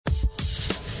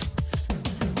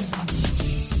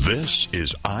This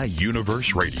is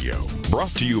iUniverse Radio,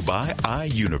 brought to you by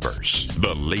iUniverse,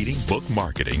 the leading book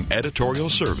marketing, editorial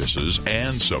services,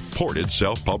 and supported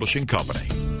self-publishing company.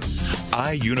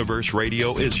 iUniverse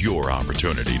Radio is your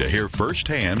opportunity to hear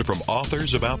firsthand from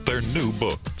authors about their new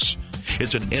books.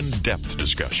 It's an in-depth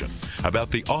discussion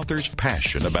about the author's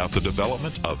passion about the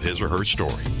development of his or her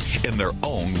story in their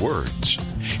own words.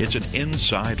 It's an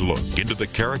inside look into the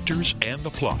characters and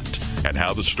the plot and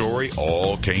how the story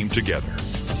all came together.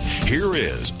 Here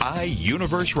is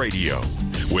iUniverse Radio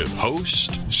with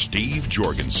host Steve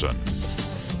Jorgensen.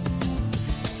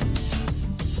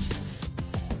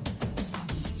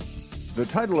 The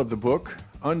title of the book,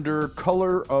 Under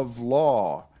Color of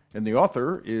Law, and the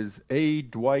author is A.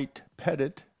 Dwight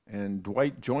Pettit, and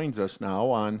Dwight joins us now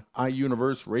on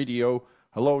iUniverse Radio.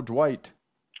 Hello, Dwight.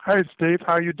 Hey, Steve.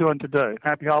 How are you doing today?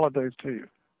 Happy holidays to you.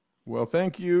 Well,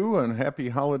 thank you, and happy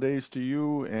holidays to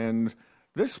you. And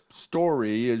this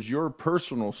story is your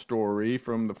personal story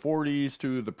from the 40s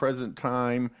to the present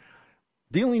time,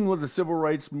 dealing with the civil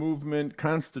rights movement,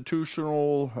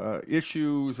 constitutional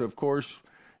issues. Of course,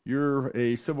 you're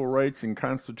a civil rights and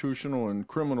constitutional and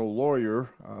criminal lawyer,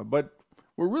 but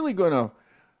we're really going to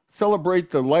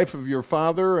celebrate the life of your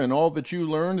father and all that you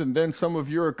learned, and then some of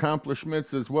your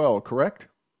accomplishments as well, correct?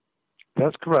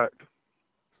 That's correct.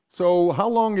 So how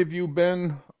long have you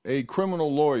been a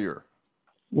criminal lawyer?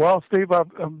 Well, Steve,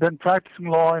 I've been practicing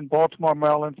law in Baltimore,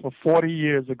 Maryland for 40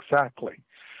 years exactly.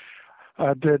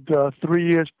 I did 3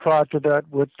 years prior to that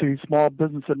with the Small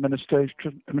Business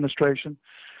Administration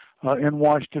in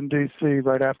Washington, D.C.,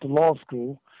 right after law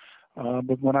school.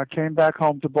 But when I came back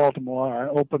home to Baltimore, I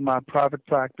opened my private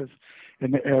practice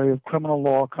in the area of criminal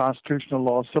law, constitutional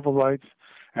law, civil rights,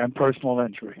 and personal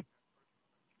injury.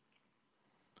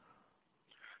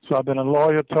 So I've been a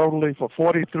lawyer totally for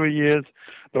 43 years,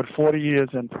 but 40 years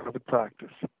in private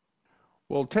practice.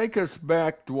 Well, take us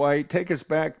back, Dwight. Take us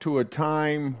back to a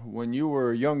time when you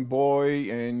were a young boy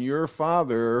and your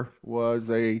father was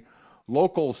a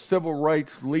local civil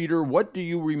rights leader. What do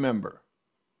you remember?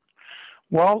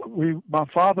 Well, my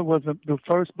father was the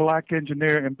first black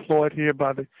engineer employed here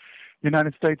by the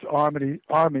United States Army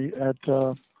at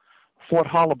Fort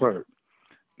Holabird.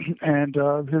 And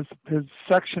his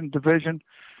section division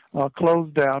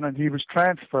closed down, and he was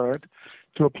transferred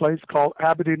to a place called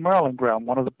Aberdeen, Maryland ground,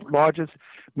 one of the largest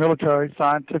military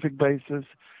scientific bases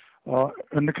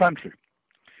in the country.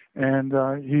 And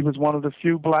he was one of the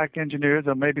few black engineers,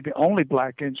 or maybe the only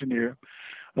black engineer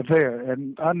there.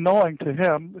 And unknowing to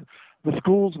him, the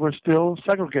schools were still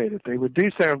segregated. They were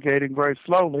desegregating very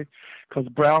slowly because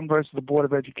Brown versus the Board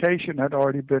of Education had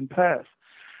already been passed.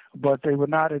 But they were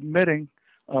not admitting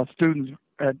students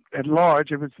at large.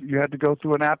 You had to go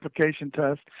through an application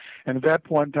test, and at that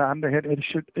point in time,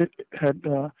 it had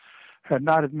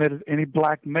not admitted any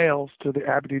black males to the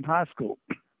Aberdeen High School.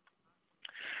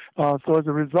 So as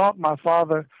a result, my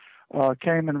father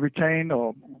came and retained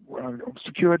or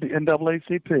secured the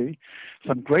NAACP,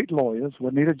 some great lawyers,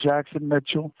 Juanita Jackson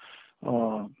Mitchell,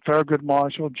 Thurgood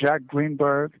Marshall, Jack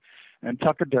Greenberg, and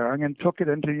Tucker Daring, and took it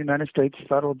into the United States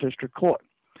Federal District Court.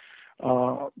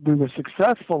 We were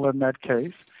successful in that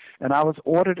case, and I was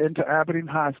ordered into Aberdeen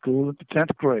High School at the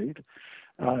 10th grade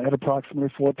at approximately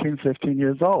 14, 15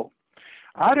 years old.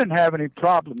 I didn't have any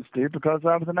problems, Steve, because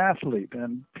I was an athlete,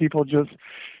 and people just,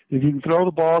 if you can throw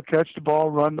the ball, catch the ball,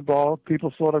 run the ball,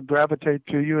 people sort of gravitate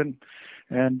to you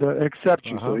and accept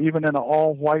you. So even in an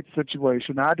all-white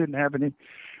situation, I didn't have any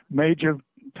major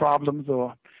problems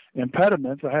or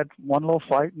impediments. I had one little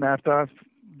fight, and after I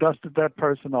dusted that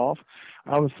person off,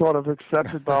 I was sort of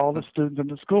accepted by all the students in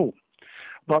the school.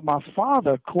 But my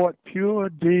father caught pure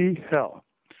D hell.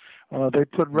 They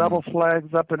put rebel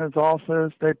flags up in his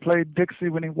office. They played Dixie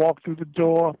when he walked through the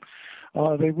door.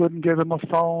 They wouldn't give him a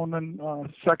phone and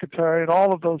secretary and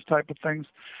all of those type of things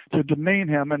to demean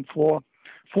him. And for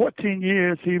 14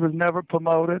 years, he was never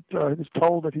promoted. He was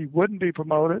told that he wouldn't be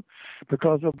promoted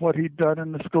because of what he'd done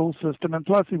in the school system. And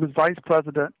plus, he was vice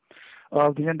president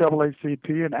of the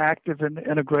NAACP and active in the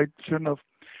integration of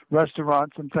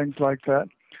restaurants and things like that.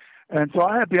 And so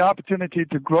I had the opportunity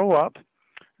to grow up,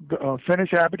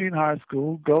 finish Aberdeen High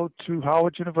School, go to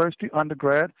Howard University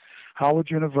undergrad,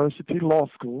 Howard University Law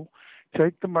School,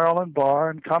 take the Maryland bar,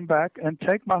 and come back and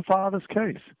take my father's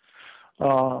case.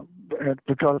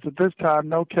 Because at this time,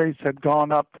 no case had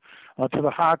gone up to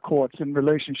the high courts in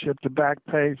relationship to back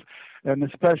pay, and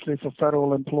especially for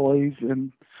federal employees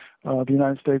in the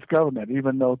United States government.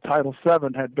 Even though Title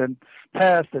VII had been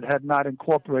passed, it had not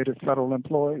incorporated federal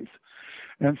employees.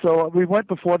 And so we went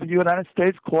before the United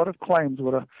States Court of Claims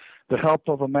with the help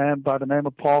of a man by the name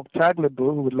of Paul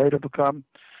Tagliabue, who would later become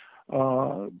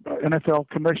NFL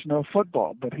commissioner of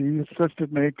football. But he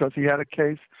assisted me because he had a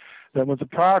case that was a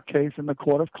prior case in the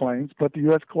Court of Claims, but the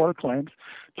U.S. Court of Claims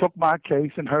took my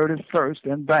case and heard it first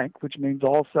in bank, which means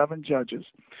all 7 judges.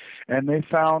 And they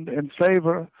found in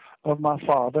favor of my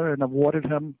father and awarded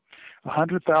him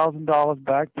 $100,000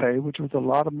 back pay, which was a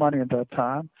lot of money at that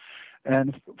time,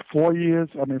 and 4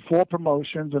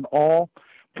 promotions and all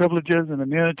privileges and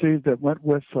immunities that went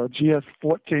with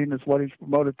GS-14 is what he's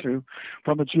promoted to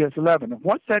from the GS-11. And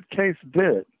what that case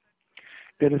did,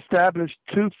 it established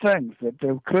 2 things, that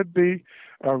there could be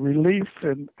a relief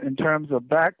in terms of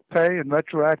back pay and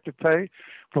retroactive pay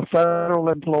for federal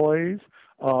employees,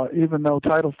 even though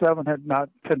Title VII had not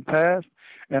been passed.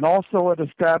 And also it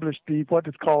established what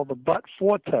is called the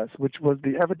but-for test, which was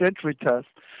the evidentiary test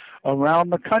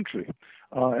around the country.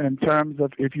 In terms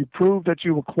of if you prove that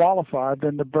you were qualified,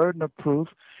 then the burden of proof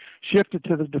shifted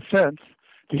to the defense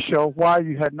to show why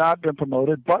you had not been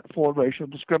promoted but for racial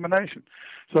discrimination.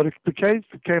 So the case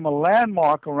became a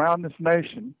landmark around this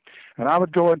nation, and I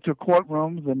would go into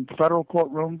courtrooms and federal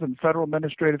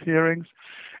administrative hearings,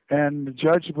 and the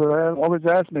judge would always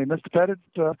ask me, Mr. Pettit,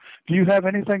 do you have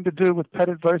anything to do with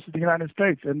Pettit versus the United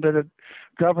States, and that it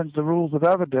governs the rules of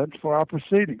evidence for our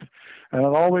proceedings? And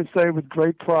I'd always say with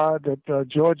great pride that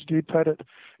George D. Pettit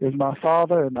is my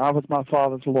father, and I was my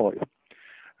father's lawyer.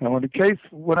 And when the case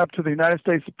went up to the United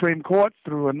States Supreme Court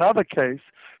through another case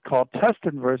called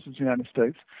Teston versus United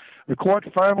States, the court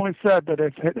firmly said that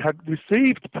if it had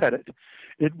received Pettit,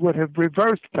 it would have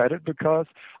reversed Pettit because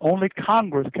only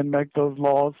Congress can make those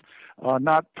laws,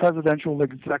 not presidential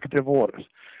executive orders.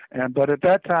 But at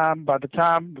that time, by the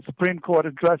time the Supreme Court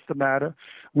addressed the matter,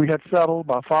 we had settled.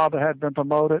 My father had been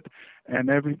promoted, and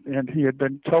he had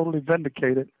been totally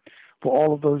vindicated for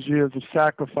all of those years of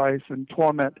sacrifice and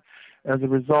torment as a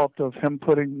result of him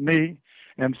putting me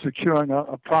and securing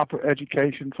a proper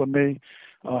education for me,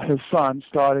 his son,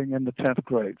 starting in the 10th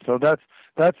grade. So that's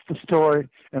the story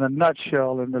in a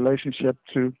nutshell in relationship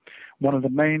to one of the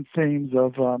main themes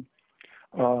of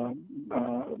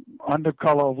Under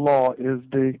Color of Law is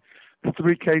the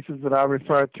 3 cases that I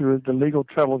refer to as the legal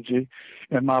trilogy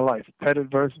in my life.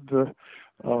 Pettit versus the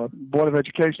Board of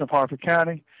Education of Harford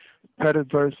County,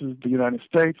 Pettit versus the United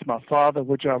States, my father,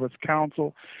 which I was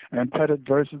counsel, and Pettit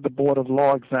versus the Board of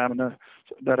Law Examiner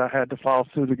that I had to file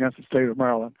suit against the state of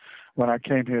Maryland when I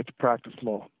came here to practice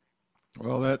law.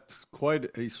 Well, that's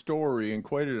quite a story and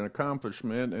quite an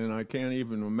accomplishment, and I can't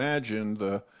even imagine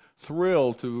the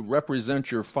thrill to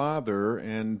represent your father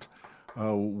and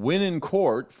win in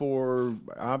court for,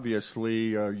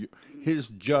 obviously, his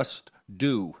just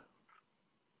due.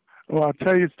 Well, I'll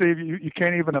tell you, Steve, you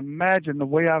can't even imagine the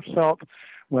way I felt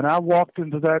when I walked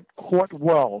into that court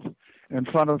well in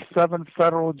front of 7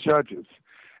 federal judges,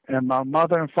 and my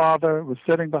mother and father were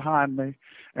sitting behind me,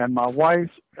 and my wife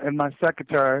and my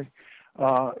secretary.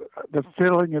 The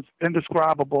feeling is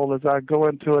indescribable as I go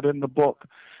into it in the book.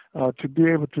 To be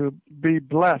able to be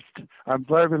blessed, I'm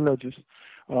very religious,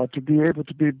 to be able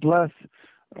to be blessed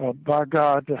by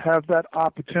God, to have that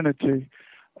opportunity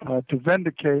to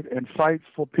vindicate and fight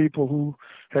for people who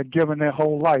had given their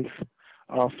whole life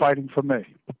fighting for me.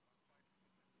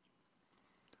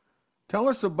 Tell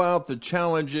us about the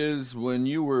challenges when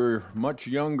you were much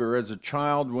younger as a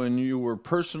child, when you were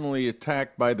personally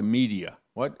attacked by the media.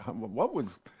 What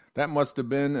was that? Must have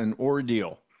been an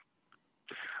ordeal.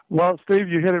 Well, Steve,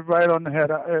 you hit it right on the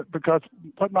head, because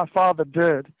what my father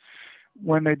did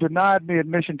when they denied me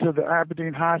admission to the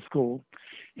Aberdeen High School,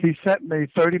 he sent me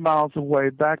 30 miles away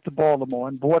back to Baltimore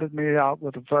and boarded me out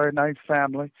with a very nice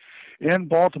family in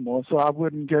Baltimore so I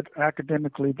wouldn't get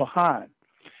academically behind.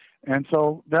 And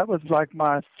so that was like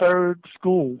my 3rd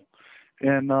school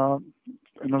in a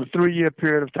 3-year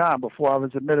period of time before I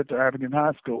was admitted to Aberdeen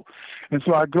High School. And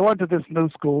so I go into this new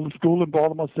school. The school in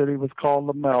Baltimore City was called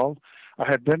Lamel. I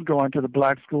had been going to the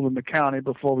black school in the county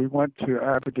before we went to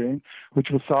Aberdeen, which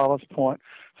was Solace Point.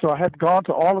 So I had gone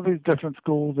to all of these different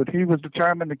schools, and he was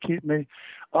determined to keep me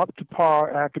up to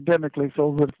par academically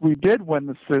so that if we did win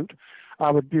the suit,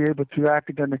 I would be able to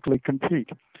academically compete.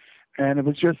 And it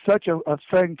was just such a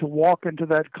thing to walk into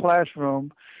that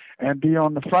classroom and be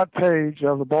on the front page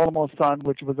of the Baltimore Sun,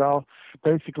 which was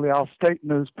basically our state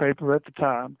newspaper at the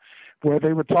time, where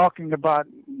they were talking about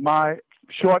my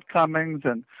shortcomings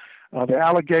and the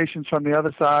allegations from the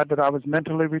other side that I was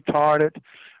mentally retarded,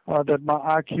 that my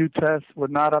IQ tests were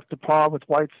not up to par with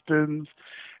white students,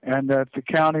 and that the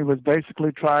county was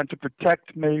basically trying to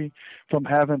protect me from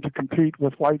having to compete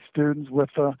with white students with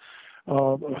a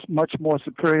much more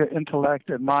superior intellect,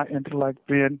 and my intellect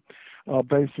being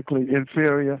basically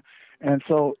inferior. And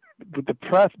so with the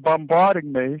press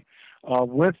bombarding me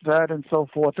with that and so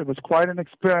forth. It was quite an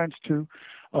experience to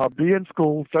be in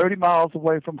school 30 miles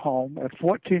away from home at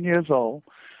 14 years old,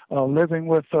 living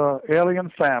with an alien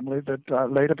family that I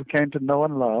later became to know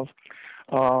and love,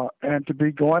 and to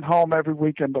be going home every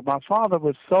weekend. But my father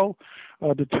was so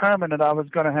determined that I was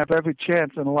going to have every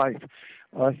chance in life.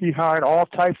 He hired all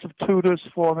types of tutors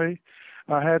for me.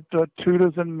 I had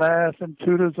tutors in math and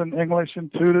tutors in English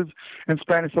and tutors in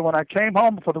Spanish. So when I came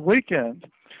home for the weekends,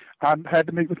 I had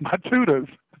to meet with my tutors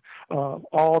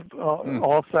all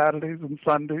Saturdays and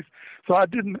Sundays. So I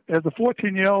didn't, as a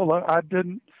 14-year-old, I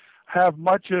didn't have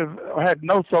I had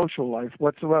no social life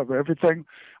whatsoever. Everything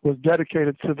was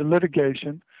dedicated to the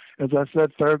litigation. As I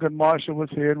said, Thurgood Marshall was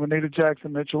here and Juanita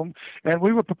Jackson Mitchell, and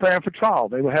we were preparing for trial.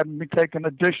 They were having me take an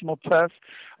additional test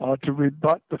to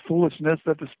rebut the foolishness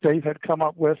that the state had come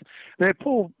up with. They had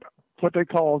pulled what they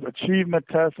called achievement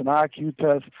tests and IQ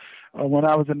tests when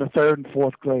I was in the 3rd and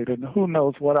 4th grade, and who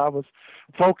knows what I was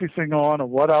focusing on or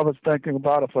what I was thinking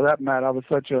about, or for that matter, I was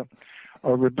such a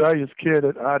rebellious kid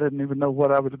that I didn't even know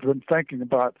what I was been thinking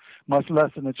about, much less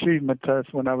an achievement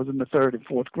test when I was in the 3rd and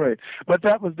 4th grade. But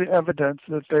that was the evidence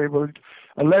that they were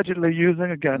allegedly using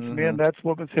against me, and that's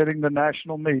what was hitting the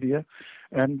national media,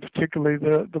 and particularly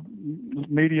the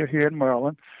media here in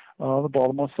Maryland, the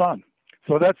Baltimore Sun.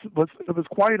 So it was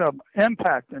quite an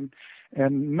impact and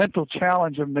mental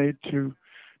challenge of me to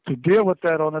deal with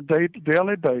that on a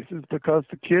daily basis, because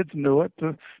the kids knew it,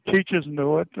 the teachers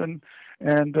knew it, and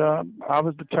I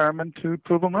was determined to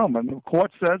prove them wrong. And the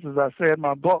court says, as I say in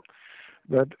my book,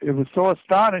 that it was so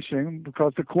astonishing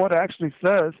because the court actually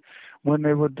says when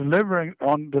they were deliberating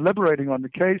on the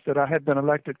case that I had been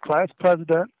elected class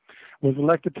president, was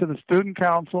elected to the student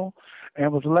council,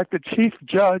 and was elected chief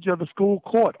judge of the school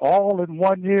court, all in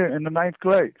 1 year in the 9th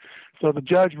grade. So the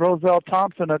judge, Roselle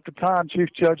Thompson, at the time, chief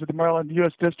judge of the Maryland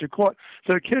U.S. District Court,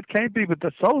 so the kid can't be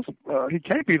he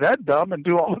can't be that dumb and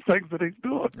do all the things that he's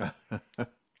doing.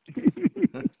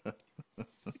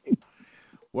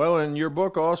 Well, and your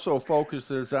book also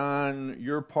focuses on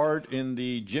your part in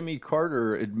the Jimmy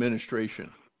Carter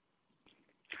administration.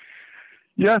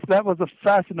 Yes, that was a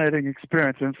fascinating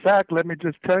experience. In fact, let me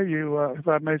just tell you, if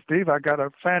I may, Steve, I got a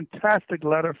fantastic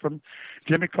letter from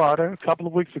Jimmy Carter a couple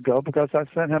of weeks ago because I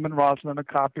sent him and Rosalind a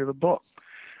copy of the book.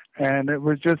 And it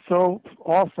was just so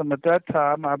awesome. At that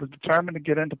time, I was determined to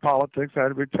get into politics. I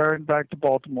had returned back to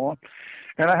Baltimore.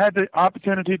 And I had the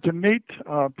opportunity to meet he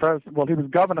was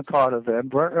Governor Carter then,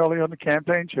 very early on the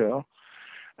campaign trail.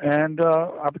 And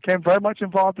I became very much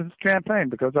involved in his campaign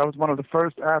because I was one of the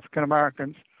first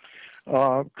African-Americans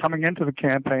coming into the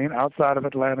campaign outside of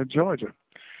Atlanta, Georgia,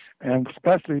 and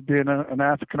especially being an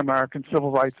African-American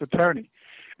civil rights attorney.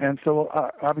 And so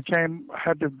I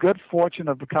had the good fortune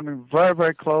of becoming very,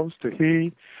 very close to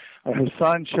his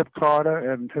son, Chip Carter,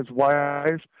 and his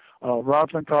wife,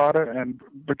 Rosalind Carter, and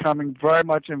becoming very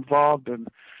much involved in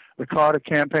the Carter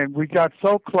campaign. We got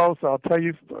so close, I'll tell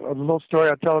you a little story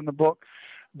I tell in the book,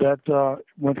 that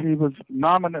when he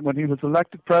was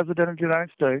elected president of the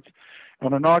United States,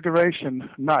 on inauguration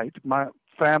night, my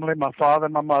family, my father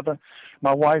and my mother,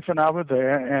 my wife and I were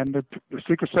there, and the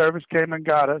Secret Service came and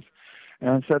got us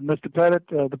and said, Mr. Pettit,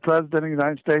 the President of the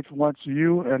United States wants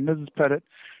you and Mrs. Pettit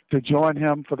to join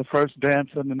him for the first dance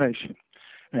in the nation.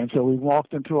 And so we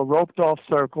walked into a roped-off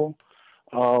circle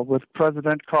with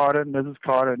President Carter and Mrs.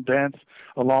 Carter and danced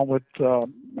along with a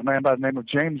man by the name of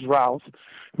James Rouse,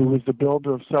 who was the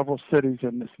builder of several cities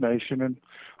in this nation and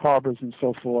harbors and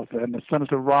so forth, and the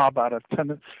Senator Robb out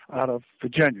of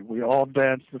Virginia. We all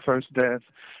danced the first dance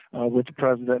with the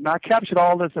president. And I captured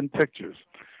all this in pictures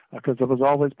because I was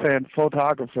always paying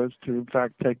photographers to, in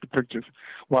fact, take the pictures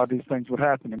while these things were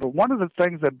happening. But one of the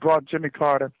things that brought Jimmy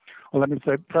Carter, or let me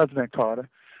say President Carter,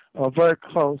 very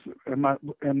close,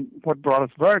 and what brought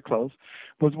us very close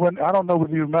was when, I don't know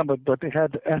whether you remember, but they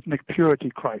had the ethnic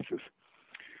purity crisis,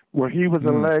 where he was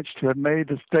alleged to have made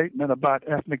the statement about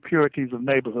ethnic purities of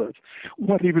neighborhoods.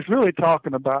 What he was really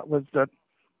talking about was that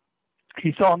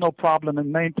he saw no problem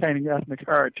in maintaining ethnic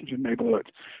heritage in neighborhoods,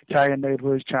 Italian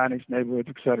neighborhoods, Chinese neighborhoods,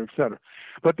 et cetera, et cetera.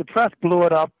 But the press blew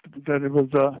it up that it was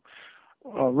a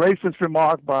racist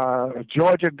remark by a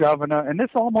Georgia governor, and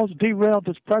this almost derailed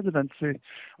his presidency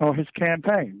or his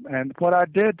campaign. And what I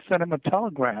did, sent him a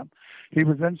telegram. He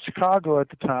was in Chicago at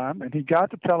the time, and he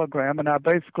got the telegram, and I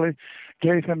basically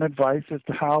gave him advice as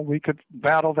to how we could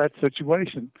battle that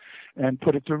situation and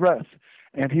put it to rest.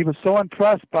 And he was so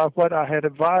impressed by what I had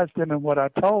advised him and what I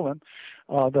told him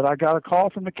that I got a call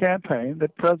from the campaign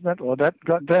that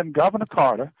then Governor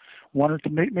Carter wanted to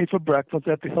meet me for breakfast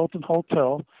at the Hilton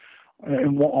Hotel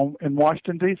in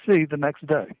Washington, D.C. the next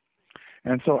day.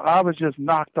 And so I was just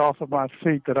knocked off of my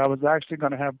feet that I was actually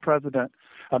going to have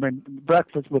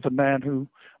breakfast with a man who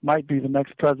might be the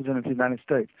next president of the United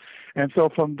States. And so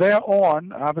from there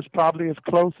on, I was probably as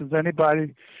close as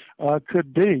anybody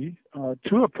could be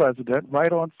to a president,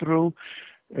 right on through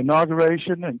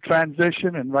inauguration and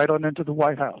transition and right on into the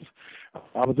White House.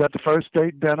 I was at the first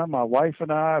state dinner, my wife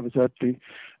and I was at the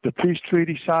peace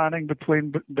treaty signing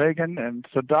between Begin and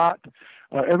Sadat.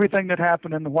 Everything that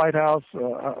happened in the White House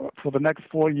for the next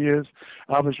 4 years,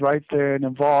 I was right there and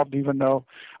involved, even though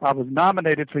I was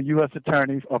nominated for U.S.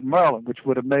 Attorney of Maryland, which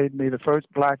would have made me the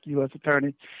first black U.S.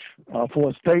 Attorney for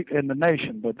a state in the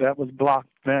nation. But that was blocked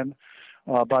then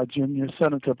by Junior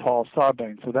Senator Paul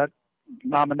Sarbanes. So that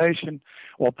nomination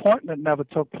or appointment never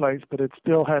took place, but it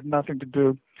still had nothing to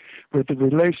do with the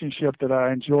relationship that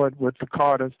I enjoyed with the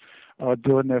Carters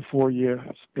during their 4 years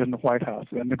in the White House.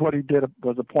 And what he did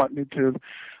was appoint me to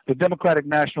the Democratic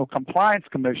National Compliance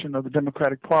Commission of the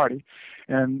Democratic Party.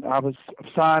 And I was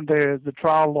assigned there as the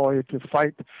trial lawyer to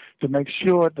fight to make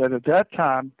sure that at that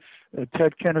time,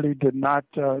 Ted Kennedy did not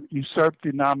usurp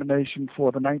the nomination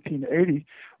for the 1980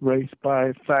 race by,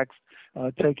 in fact,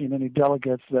 taking any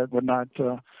delegates that were not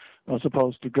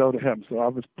supposed to go to him. So I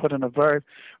was put in a very,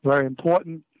 very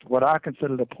important, what I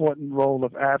considered an important role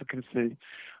of advocacy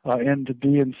in the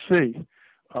DNC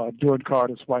during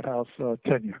Carter's White House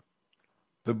tenure.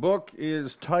 The book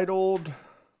is titled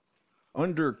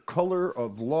Under Color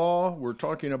of Law. We're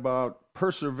talking about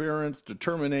perseverance,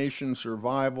 determination,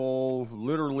 survival.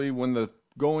 Literally, when the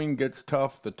going gets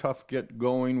tough, the tough get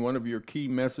going. One of your key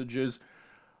messages.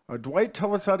 Dwight,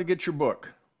 tell us how to get your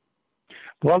book.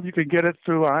 Well, you can get it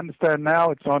through, I understand now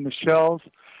it's on the shelves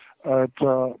at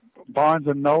Barnes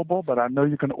 & Noble, but I know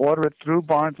you can order it through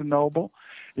Barnes & Noble.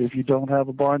 If you don't have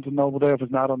a Barnes & Noble there, if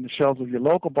it's not on the shelves of your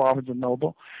local Barnes &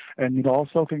 Noble. And you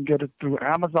also can get it through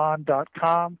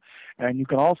Amazon.com, and you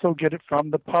can also get it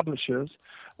from the publishers,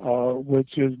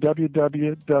 which is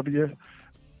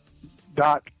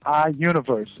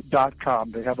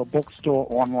www.iUniverse.com. They have a bookstore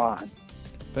online.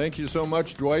 Thank you so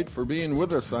much, Dwight, for being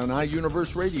with us on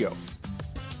iUniverse Radio.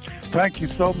 Thank you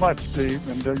so much, Steve,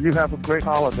 and you have a great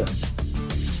holiday.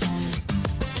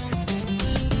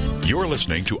 You're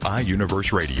listening to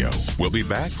iUniverse Radio. We'll be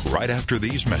back right after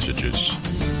these messages.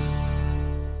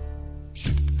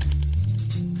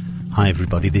 Hi,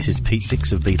 everybody. This is Pete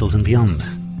Dix of Beatles and Beyond.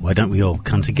 Why don't we all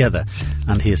come together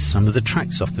and hear some of the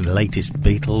tracks off the latest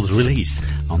Beatles release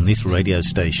on this radio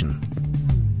station?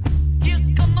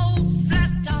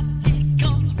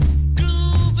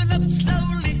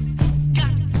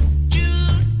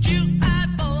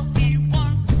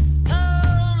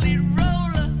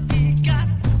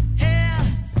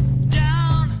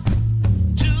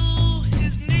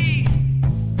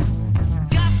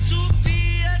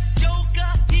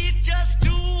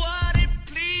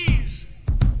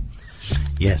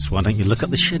 Yes, why don't you look up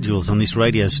the schedules on this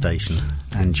radio station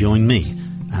and join me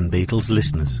and Beatles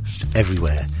listeners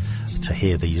everywhere to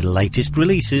hear the latest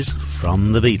releases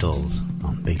from the Beatles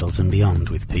on Beatles and Beyond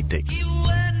with Pete Dix.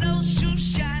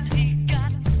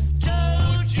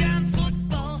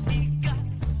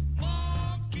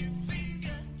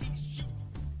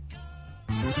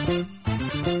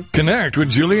 Connect with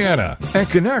Juliana and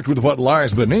connect with what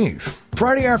lies beneath.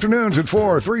 Friday afternoons at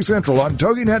 4, 3 Central on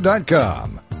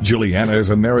TogiNet.com. Juliana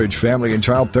is a marriage, family, and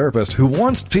child therapist who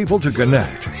wants people to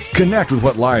connect. Connect with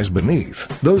what lies beneath,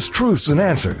 those truths and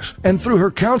answers. And through her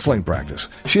counseling practice,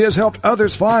 she has helped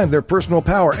others find their personal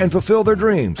power and fulfill their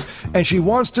dreams. And she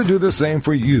wants to do the same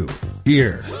for you,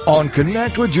 here on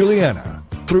Connect with Juliana.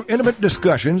 Through intimate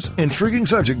discussions, intriguing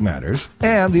subject matters,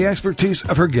 and the expertise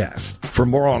of her guests. For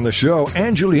more on the show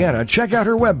and Juliana, check out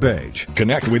her webpage,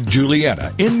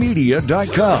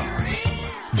 connectwithjulianainmedia.com.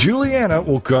 Juliana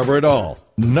will cover it all.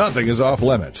 Nothing is off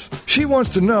limits. She wants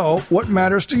to know what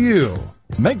matters to you.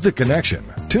 Make the connection.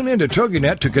 Tune in to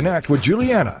TogiNet to connect with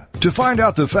Juliana to find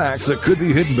out the facts that could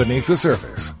be hidden beneath the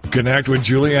surface. Connect with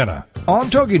Juliana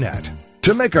on TogiNet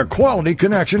to make a quality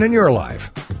connection in your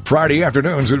life. Friday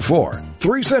afternoons at 4,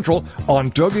 3 Central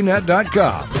on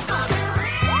TogiNet.com.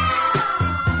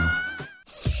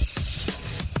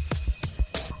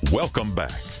 Welcome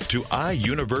back to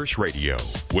iUniverse Radio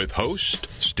with host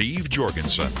Steve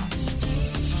Jorgensen.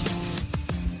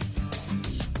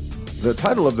 The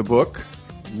title of the book,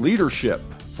 Leadership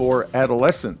for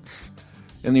Adolescents.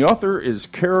 And the author is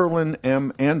CAROLYN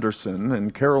M. Anderson,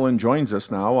 and CAROLYN joins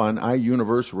us now on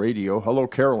iUniverse Radio. Hello,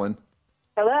 CAROLYN.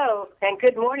 Hello, and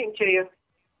good morning to you.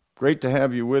 Great to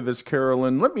have you with us,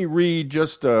 CAROLYN. Let me read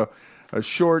just a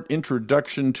short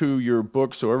introduction to your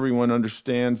book so everyone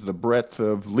understands the breadth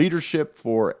of Leadership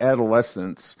for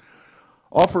Adolescents.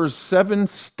 offers 7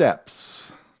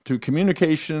 steps to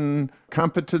communication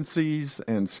competencies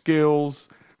and skills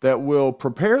that will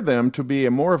prepare them to be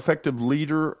a more effective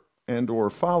leader and or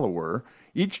follower.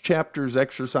 Each chapter's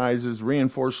exercises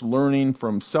reinforce learning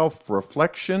from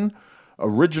self-reflection,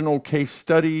 original case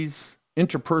studies,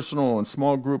 interpersonal and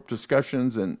small group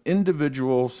discussions, and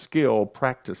individual skill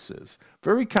practices.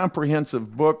 Very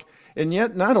comprehensive book, and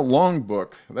yet not a long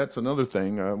book. That's another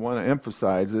thing I want to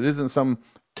emphasize. It isn't some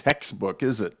textbook,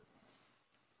 is it?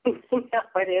 No,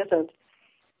 it isn't.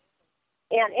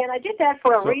 And I did that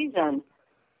for a reason,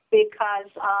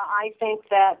 because I think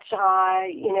that,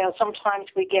 sometimes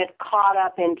we get caught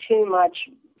up in too much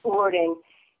wording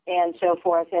and so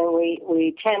forth, and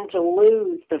we tend to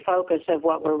lose the focus of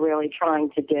what we're really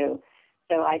trying to do.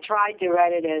 So I tried to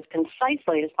write it as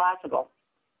concisely as possible.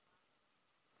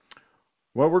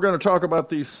 Well, we're going to talk about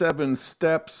these 7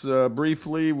 steps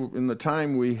briefly in the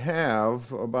time we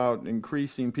have about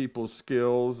increasing people's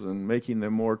skills and making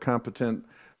them more competent,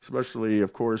 especially,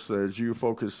 of course, as you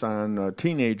focus on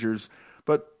teenagers.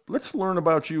 But let's learn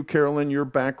about you, Carolyn, your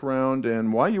background,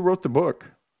 and why you wrote the book.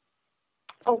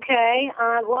 Okay.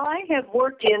 Well, I have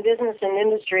worked in business and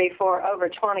industry for over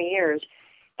 20 years,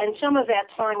 and some of that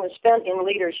time was spent in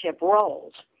leadership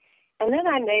roles. And then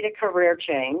I made a career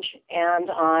change, and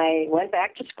I went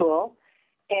back to school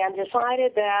and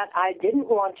decided that I didn't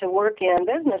want to work in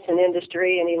business and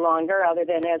industry any longer other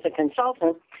than as a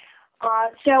consultant.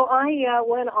 So I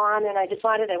went on and I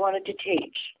decided I wanted to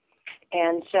teach.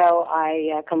 And so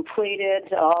I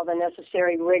completed all the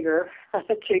necessary rigor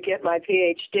to get my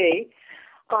PhD.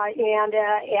 And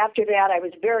after that, I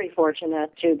was very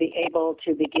fortunate to be able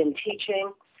to begin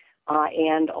teaching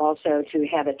and also to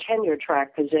have a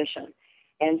tenure-track position.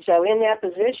 And so in that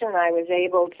position, I was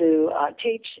able to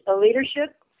teach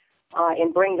leadership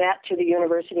and bring that to the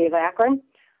University of Akron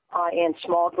and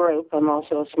small group. I'm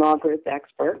also a small group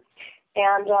expert.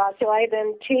 And so I've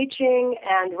been teaching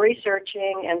and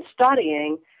researching and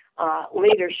studying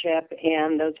leadership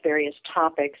and those various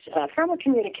topics from a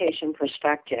communication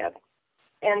perspective.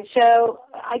 And so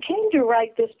I came to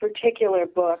write this particular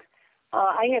book.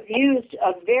 I have used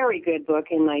a very good book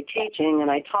in my teaching,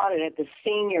 and I taught it at the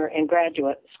senior and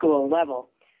graduate school level.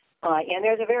 And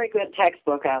there's a very good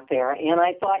textbook out there. And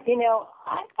I thought,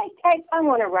 I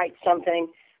want to write something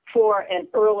for an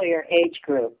earlier age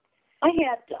group. I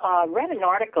had read an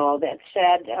article that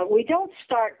said we don't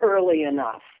start early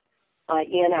enough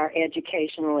in our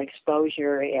educational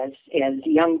exposure as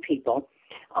young people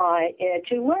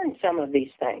to learn some of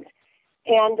these things.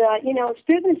 And,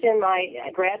 students in my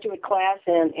graduate class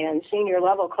and senior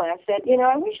level class said,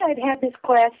 I wish I'd had this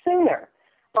class sooner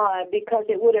because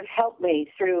it would have helped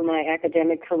me through my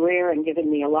academic career and given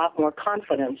me a lot more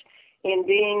confidence in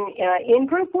being in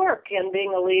group work and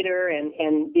being a leader and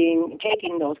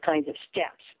taking those kinds of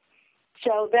steps.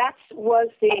 So that was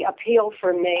the appeal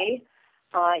for me.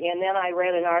 And then I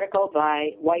read an article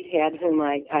by Whitehead, whom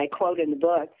I quote in the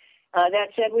book, that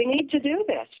said we need to do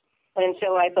this. And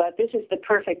so I thought this is the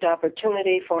perfect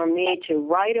opportunity for me to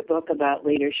write a book about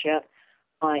leadership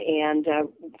and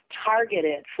target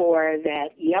it for that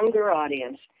younger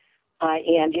audience.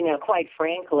 And, quite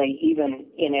frankly, even,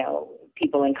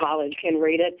 people in college can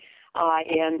read it.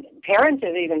 And parents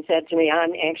have even said to me,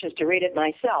 I'm anxious to read it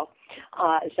myself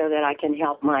so that I can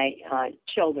help my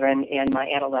children and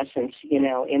my adolescents,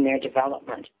 in their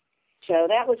development. So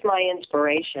that was my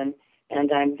inspiration. And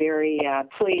I'm very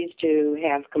pleased to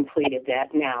have completed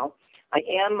that now. I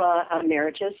am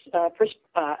emeritus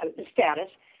status.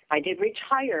 I did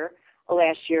retire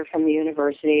last year from the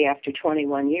university after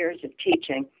 21 years of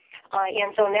teaching.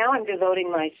 And so now I'm devoting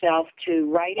myself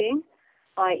to writing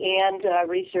and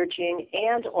researching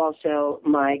and also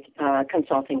my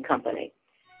consulting company.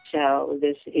 So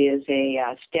this is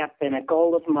a step and a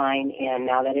goal of mine. And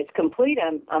now that it's complete,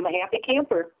 I'm a happy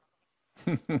camper.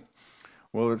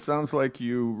 Well, it sounds like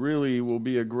you really will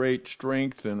be a great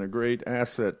strength and a great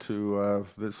asset to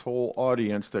this whole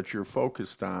audience that you're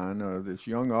focused on, this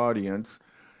young audience.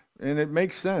 And it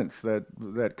makes sense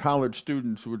that college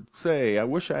students would say, I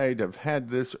wish I'd have had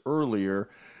this earlier.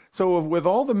 So with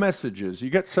all the messages, you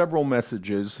get several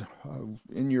messages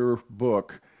in your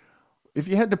book. If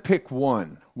you had to pick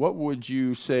one, what would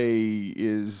you say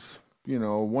is,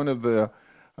 one of the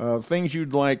things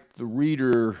you'd like the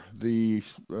reader, the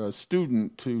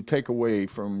student, to take away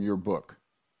from your book?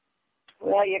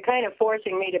 Well, you're kind of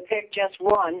forcing me to pick just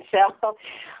one. So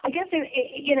I guess,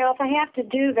 if I have to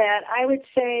do that, I would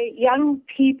say young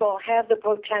people have the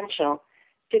potential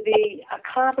to be a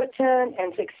competent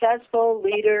and successful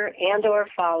leader and or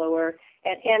follower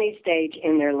at any stage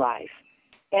in their life.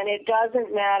 And it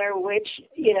doesn't matter which,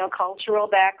 cultural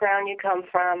background you come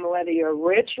from, whether you're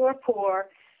rich or poor,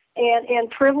 and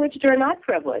privileged or not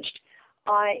privileged.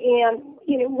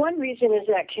 One reason is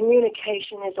that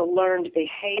communication is a learned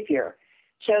behavior.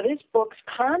 So this book's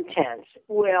contents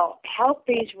will help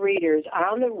these readers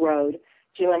on the road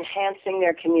to enhancing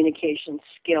their communication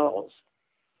skills.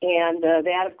 And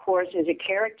that, of course, is a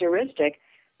characteristic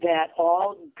that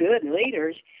all good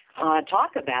leaders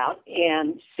talk about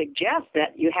and suggest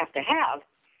that you have to have,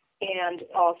 and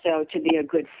also to be a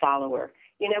good follower.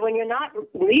 When you're not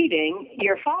leading,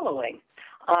 you're following.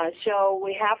 So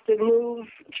we have to move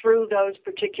through those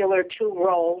particular two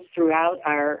roles throughout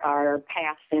our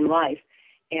paths in life,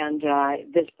 and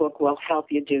this book will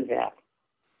help you do that.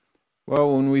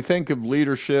 Well, when we think of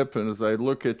leadership, and as I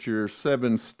look at your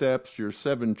 7 steps, your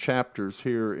 7 chapters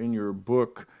here in your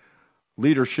book,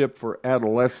 Leadership for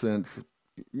Adolescents,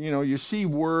 you see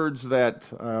words that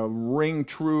ring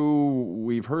true.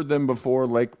 We've heard them before,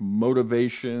 like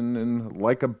motivation and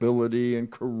likability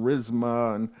and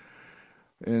charisma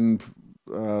and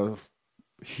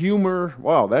humor.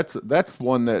 Wow, that's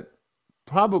one that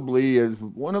probably is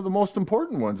one of the most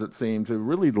important ones, it seems, to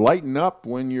really lighten up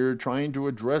when you're trying to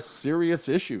address serious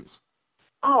issues.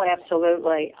 Oh,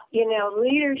 absolutely.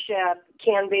 Leadership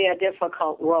can be a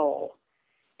difficult role.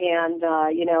 And,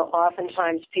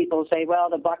 oftentimes people say, well,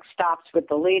 the buck stops with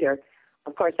the leader.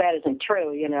 Of course, that isn't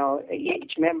true.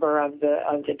 Each member of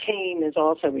the team is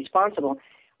also responsible.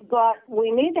 But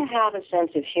we need to have a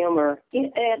sense of humor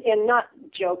and not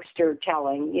jokester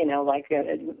telling, like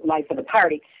life of the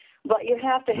party. But you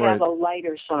have to have a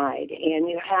lighter side, and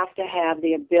you have to have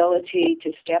the ability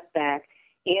to step back,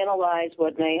 analyze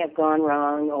what may have gone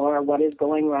wrong or what is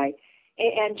going right,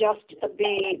 and just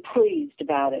be pleased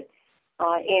about it.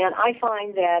 And I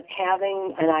find that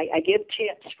I give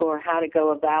tips for how to go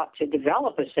about to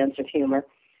develop a sense of humor,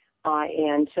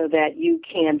 and so that you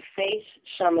can face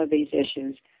some of these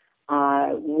issues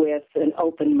with an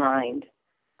open mind.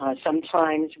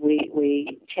 Sometimes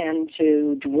we tend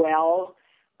to dwell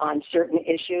on certain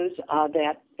issues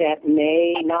that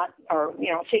may not, or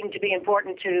seem to be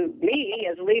important to me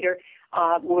as a leader,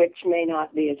 which may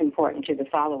not be as important to the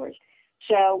followers.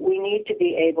 So we need to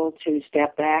be able to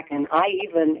step back, and I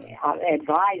even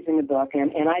advise in the book,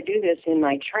 and I do this in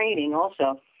my training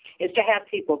also, is to have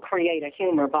people create a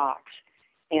humor box.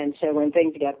 And so when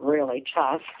things get really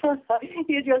tough,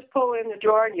 you just pull in the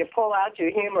drawer and you pull out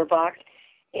your humor box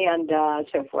and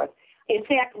so forth. In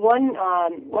fact, one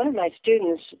of my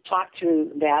students talked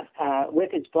to that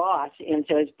with his boss, and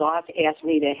so his boss asked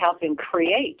me to help him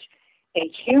create a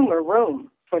humor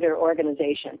room for their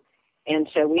organization. And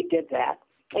so we did that.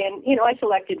 And, I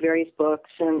selected various books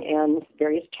and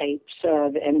various tapes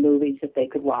and movies that they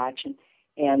could watch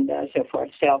and so forth.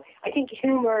 So I think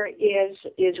humor is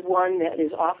one that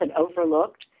is often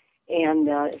overlooked and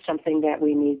something that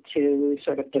we need to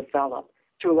sort of develop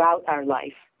throughout our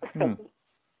life.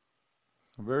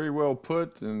 Very well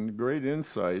put and great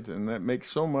insight, and that makes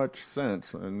so much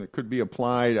sense. And it could be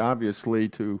applied, obviously,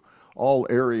 to all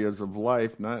areas of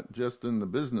life, not just in the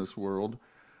business world.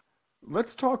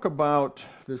 Let's talk about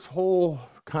this whole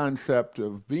concept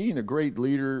of being a great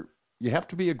leader. You have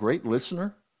to be a great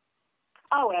listener?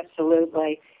 Oh,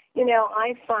 absolutely.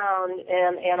 I found,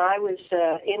 and I was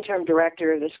interim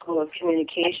director of the School of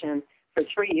Communication for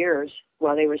 3 years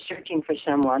while they were searching for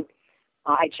someone.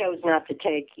 I chose not to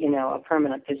take, a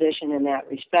permanent position in that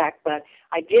respect, but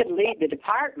I did lead the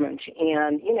department,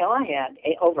 and, I had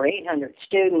over 800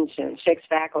 students and 6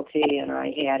 faculty, and I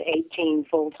had 18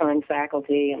 full-time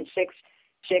faculty and six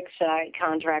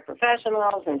contract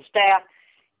professionals and staff,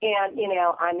 and,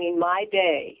 my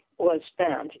day was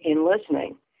spent in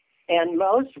listening, and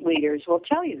most leaders will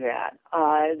tell you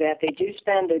that they do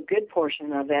spend a good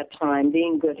portion of that time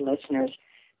being good listeners,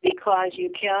 because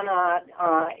you cannot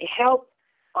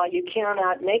you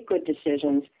cannot make good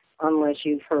decisions unless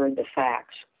you've heard the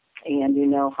facts and you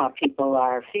know how people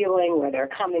are feeling, where they're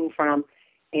coming from,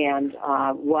 and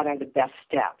what are the best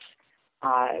steps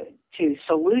to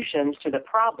solutions to the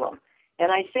problem.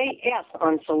 And I say yes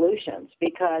on solutions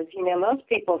because, most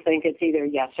people think it's either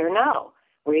yes or no.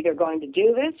 We're either going to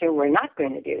do this or we're not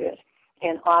going to do this.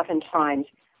 And oftentimes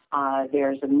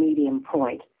there's a medium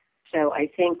point. So I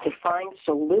think to find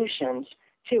solutions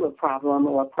to a problem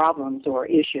or problems or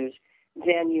issues,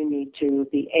 then you need to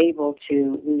be able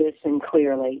to listen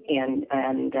clearly and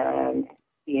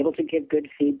be able to give good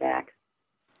feedback.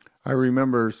 I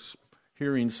remember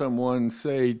hearing someone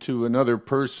say to another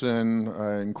person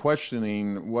and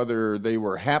questioning whether they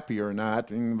were happy or not,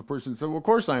 and the person said, well, of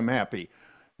course I'm happy.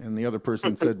 And the other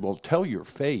person said, well, tell your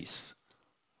face.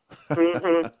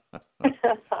 Mm-hmm.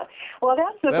 Well,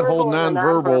 that's the that verbal whole and the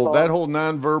nonverbal. nonverbal. That whole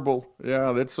nonverbal.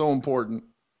 Yeah, that's so important.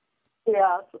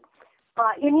 Yes.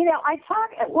 And, I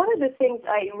talk, one of the things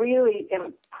I really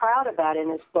am proud about in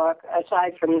this book,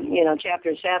 aside from,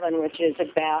 Chapter 7, which is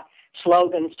about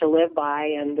slogans to live by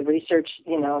and the research,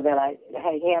 that I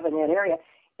have in that area,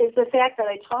 is the fact that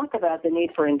I talk about the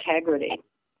need for integrity.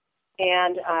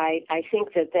 And I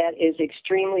think that is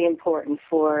extremely important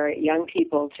for young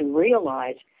people to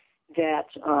realize that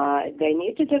they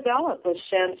need to develop a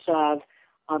sense of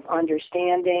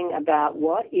understanding about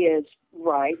what is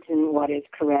right and what is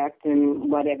correct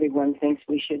and what everyone thinks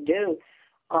we should do.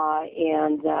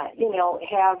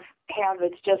 Have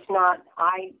it's just not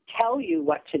I tell you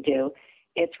what to do,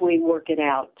 it's we work it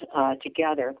out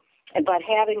together. But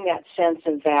having that sense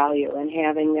of value and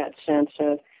having that sense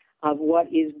of what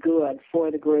is good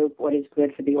for the group, what is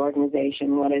good for the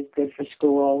organization, what is good for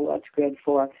school, what's good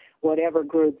for whatever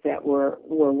group that we're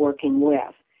working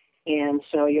with. And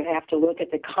so you have to look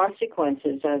at the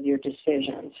consequences of your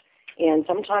decisions. And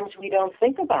sometimes we don't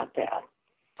think about that.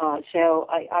 So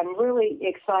I'm really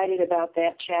excited about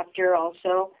that chapter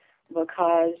also,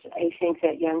 because I think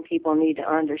that young people need to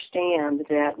understand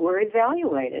that we're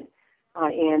evaluated,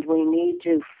 and we need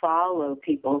to follow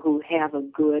people who have a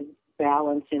good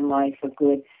balance in life, a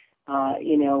good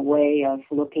way of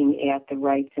looking at the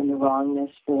rights and the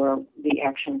wrongness for the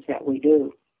actions that we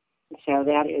do. So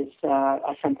that is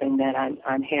something that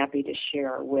I'm happy to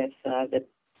share with the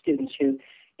students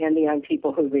and the young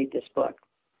people who read this book.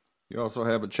 You also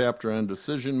have a chapter on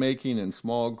decision-making in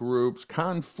small groups,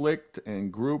 conflict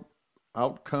and group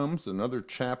outcomes, another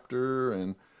chapter,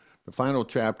 and the final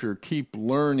chapter, keep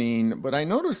learning. But I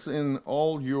notice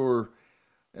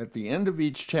at the end of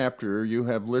each chapter, you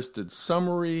have listed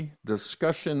summary,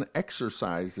 discussion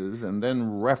exercises, and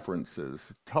then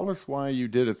references. Tell us why you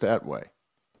did it that way.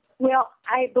 Well,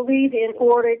 I believe in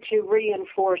order to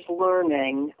reinforce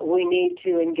learning, we need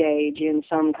to engage in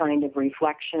some kind of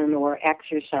reflection or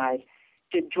exercise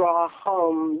to draw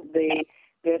home the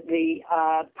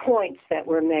points that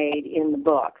were made in the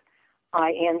book.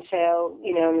 And so,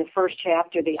 in the first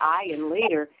chapter, the I in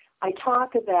leader, I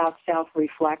talk about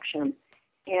self-reflection.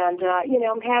 And,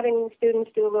 I'm having students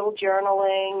do a little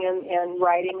journaling and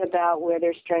writing about where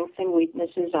their strengths and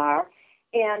weaknesses are.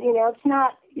 And,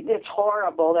 it's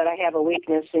horrible that I have a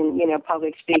weakness in,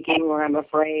 public speaking, or I'm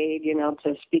afraid,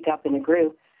 to speak up in a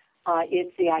group.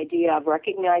 It's the idea of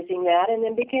recognizing that and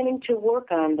then beginning to work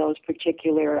on those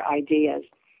particular ideas.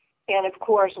 And, of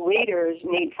course, leaders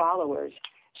need followers.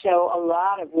 So a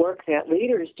lot of work that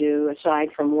leaders do,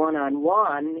 aside from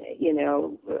one-on-one,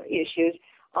 issues,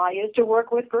 is to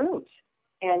work with groups.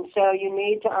 And so you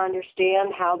need to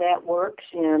understand how that works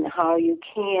and how you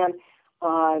can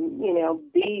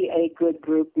be a good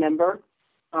group member,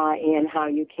 and how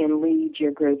you can lead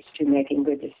your groups to making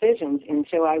good decisions. And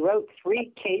so I wrote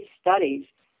 3 case studies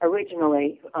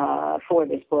originally for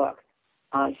this book,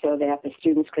 so that the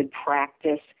students could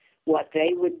practice what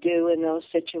they would do in those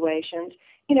situations.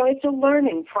 It's a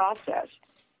learning process.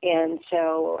 And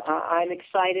so I'm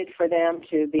excited for them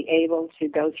to be able to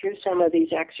go through some of these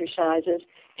exercises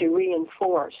to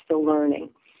reinforce the learning.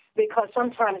 Because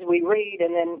sometimes we read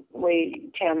and then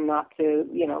we tend not to,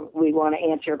 we want to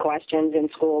answer questions in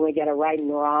school. We get a right and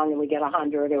wrong and we get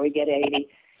 100 or we get 80.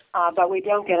 But we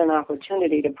don't get an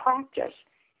opportunity to practice.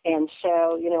 And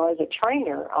so, as a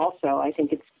trainer also, I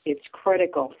think it's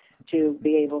critical to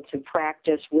be able to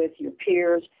practice with your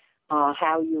peers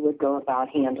how you would go about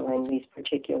handling these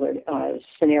particular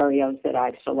scenarios that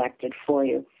I've selected for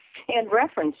you. And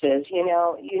references,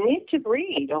 you need to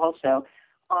read also.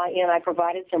 And I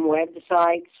provided some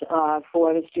websites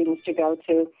for the students to go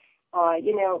to.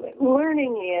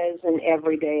 Learning is an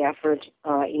everyday effort,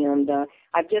 and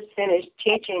I've just finished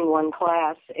teaching one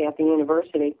class at the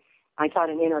university. I taught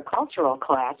an intercultural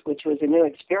class, which was a new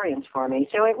experience for me.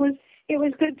 So it was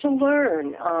good to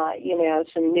learn,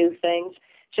 some new things.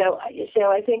 So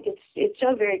I think it's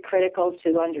so very critical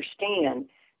to understand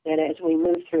that as we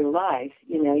move through life,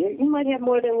 you might have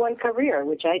more than one career,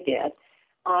 which I did.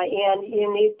 And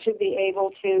you need to be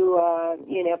able to,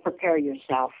 prepare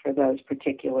yourself for those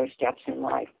particular steps in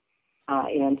life.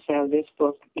 And so this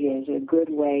book is a good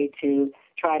way to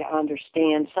try to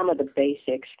understand some of the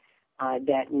basics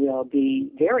that will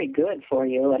be very good for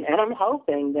you. And I'm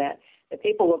hoping that the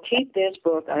people will keep this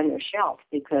book on their shelf,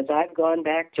 because I've gone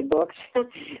back to books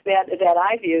that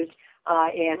I've used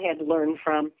and had learned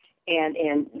from,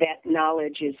 and that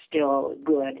knowledge is still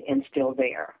good and still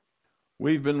there.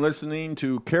 We've been listening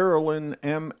to CAROLYN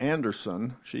M.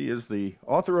 Anderson. She is the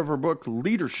author of her book,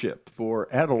 Leadership for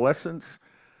Adolescents.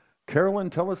 CAROLYN,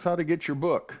 tell us how to get your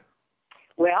book.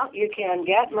 Well, you can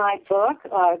get my book,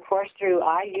 of course, through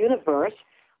iUniverse,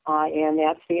 and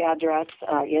that's the address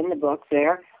in the book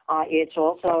there. It's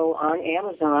also on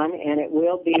Amazon, and it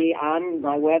will be on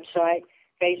my website,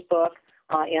 Facebook,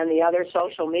 and the other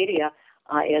social media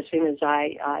as soon as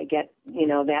I get,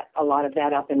 that a lot of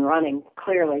that up and running,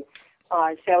 clearly.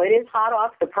 So it is hot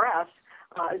off the press.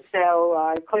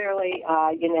 Clearly,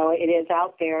 it is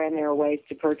out there, and there are ways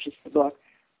to purchase the book.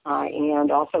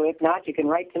 And also, if not, you can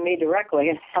write to me directly,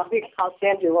 and I'll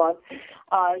send you one.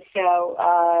 I'm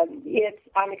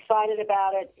excited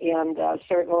about it, and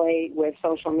certainly with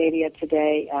social media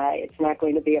today, it's not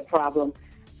going to be a problem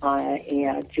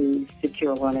to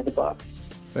secure one of the books.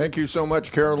 Thank you so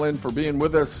much, Carolyn, for being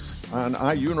with us on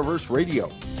iUniverse Radio.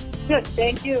 Good.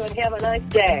 Thank you, and have a nice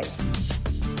day.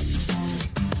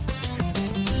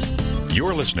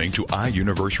 You're listening to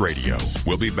iUniverse Radio.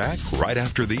 We'll be back right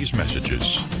after these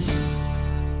messages.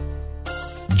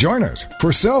 Join us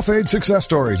for Self-Aid Success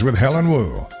Stories with Helen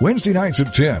Wu, Wednesday nights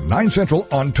at 10, 9 Central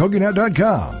on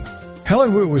TogiNet.com.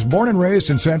 Helen Wu was born and raised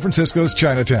in San Francisco's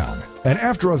Chinatown, and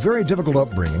after a very difficult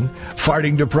upbringing,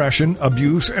 fighting depression,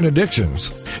 abuse, and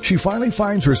addictions, she finally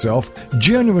finds herself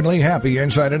genuinely happy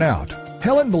inside and out.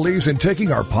 Helen believes in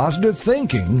taking our positive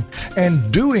thinking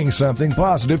and doing something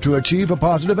positive to achieve a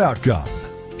positive outcome.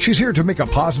 She's here to make a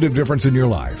positive difference in your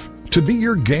life, to be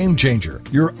your game changer,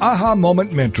 your aha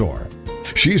moment mentor.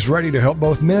 She's ready to help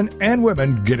both men and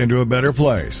women get into a better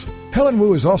place. Helen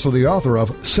Wu is also the author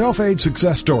of Self-Aid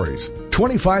Success Stories,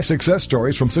 25 success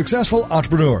stories from successful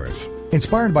entrepreneurs.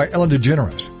 Inspired by Ellen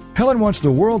DeGeneres, Helen wants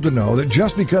the world to know that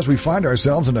just because we find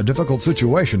ourselves in a difficult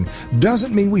situation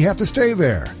doesn't mean we have to stay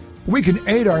there. We can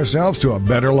aid ourselves to a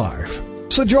better life.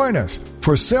 So join us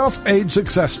for Self-Aid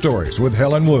Success Stories with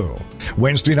Helen Wu,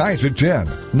 Wednesday nights at 10,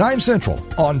 9 Central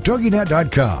on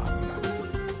TogiNet.com.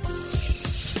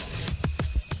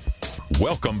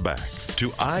 Welcome back to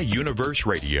iUniverse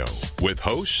Radio with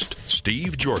host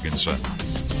Steve Jorgensen.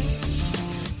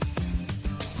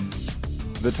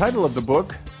 The title of the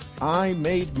book, I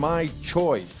Made My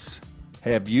Choice.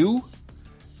 Have you?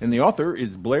 And the author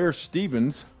is Blair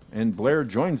Stevens. And Blair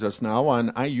joins us now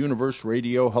on iUniverse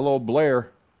Radio. Hello,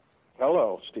 Blair.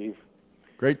 Hello, Steve.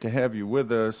 Great to have you with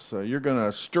us. You're going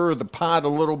to stir the pot a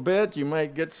little bit. You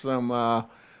might get some,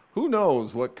 who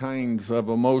knows what kinds of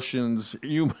emotions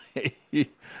you may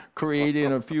create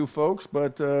in a few folks,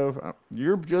 but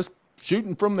you're just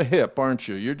shooting from the hip, aren't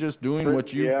you? You're just doing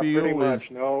what you feel pretty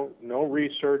much. is... No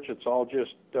research. It's all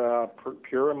just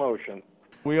pure emotion.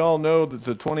 We all know that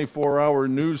the 24-hour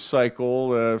news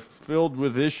cycle filled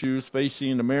with issues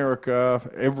facing America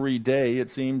every day, it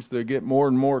seems to get more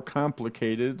and more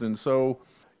complicated. And so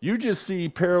you just see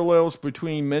parallels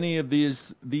between many of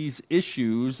these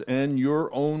issues and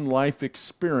your own life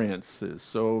experiences.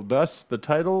 So thus the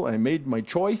title, I Made My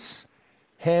Choice.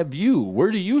 Have you? Where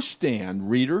do you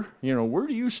stand, reader? Where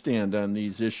do you stand on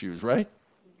these issues, right?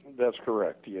 That's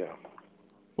correct, yeah.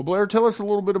 Well, Blair, tell us a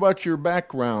little bit about your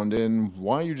background and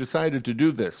why you decided to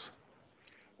do this.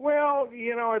 Well,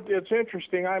 it's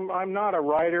interesting. I'm not a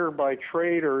writer by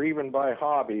trade or even by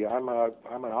hobby. I'm an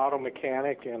auto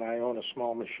mechanic, and I own a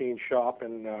small machine shop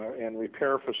and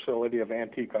repair facility of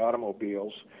antique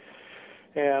automobiles.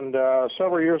 And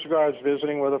several years ago, I was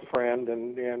visiting with a friend,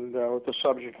 and the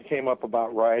subject came up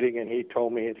about writing, and he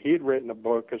told me he'd written a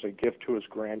book as a gift to his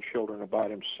grandchildren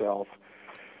about himself.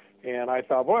 And I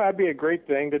thought, boy, that'd be a great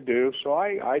thing to do. So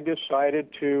I decided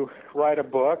to write a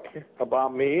book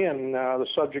about me, and the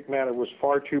subject matter was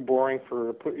far too boring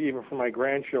even for my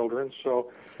grandchildren.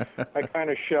 So I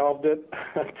kind of shelved it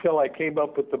until I came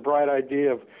up with the bright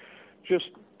idea of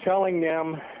just telling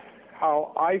them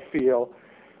how I feel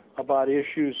about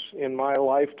issues in my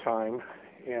lifetime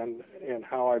and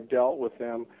how I've dealt with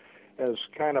them as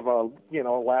kind of a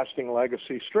lasting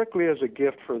legacy, strictly as a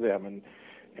gift for them.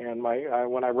 And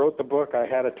when I wrote the book, I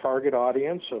had a target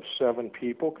audience of 7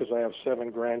 people because I have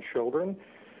 7 grandchildren,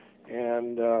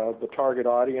 and the target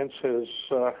audience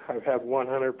I've had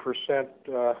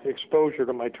 100% exposure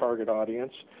to my target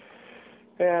audience,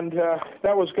 and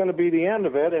that was going to be the end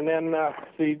of it. And then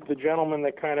the gentleman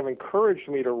that kind of encouraged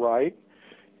me to write,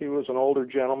 he was an older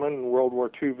gentleman, World War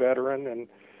II veteran, and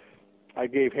I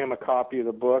gave him a copy of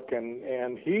the book,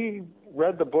 and he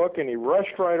read the book, and he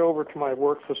rushed right over to my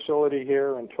work facility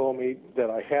here and told me that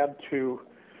I had to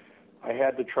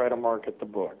try to market the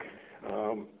book.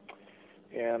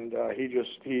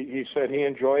 He said he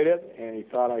enjoyed it, and he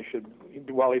thought I should,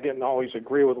 while he didn't always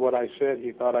agree with what I said,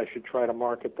 he thought I should try to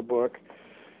market the book.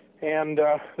 And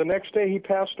the next day he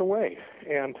passed away.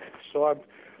 And so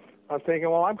I'm thinking,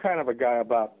 well, I'm kind of a guy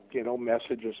about,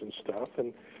 messages and stuff.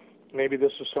 And maybe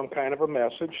this is some kind of a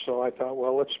message. So I thought,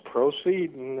 well, let's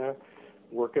proceed and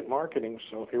work at marketing.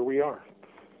 So here we are.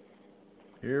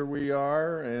 Here we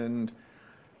are, and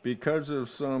because of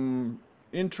some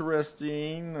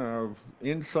interesting,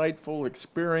 insightful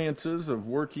experiences of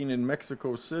working in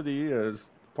Mexico City as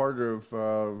part of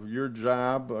your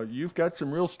job, you've got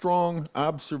some real strong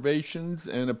observations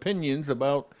and opinions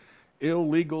about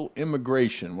illegal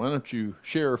immigration. Why don't you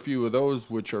share a few of those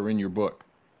which are in your book?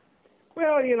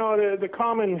 Well, you know, the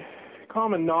common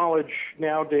knowledge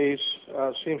nowadays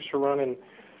seems to run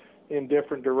in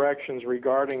different directions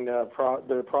regarding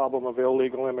the problem of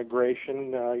illegal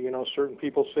immigration. You know, certain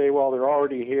people say, well, they're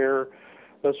already here.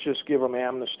 Let's just give them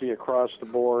amnesty across the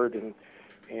board, and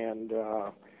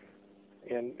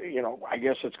you know, I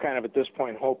guess it's kind of at this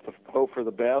point hope for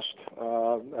the best.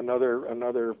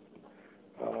 Another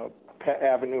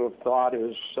avenue of thought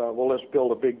is, well, let's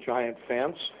build a big giant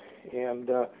fence and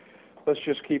let's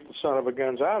just keep the son of a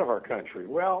guns out of our country.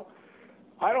 Well,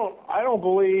 I don't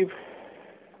believe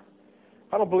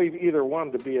either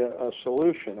one to be a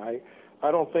solution.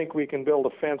 I don't think we can build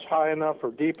a fence high enough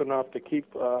or deep enough to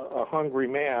keep a hungry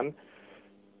man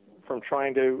from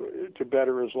trying to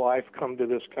better his life, come to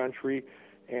this country,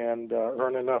 and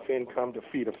earn enough income to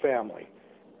feed a family.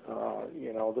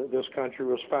 You know, this country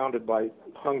was founded by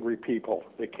hungry people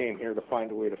that came here to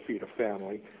find a way to feed a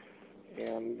family,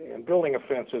 and building a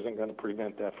fence isn't going to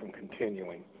prevent that from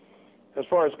continuing. As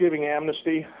far as giving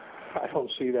amnesty, I don't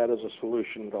see that as a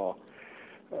solution at all.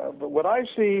 But what I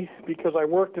see, because I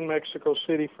worked in Mexico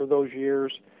City for those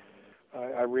years,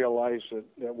 I realized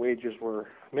that wages were,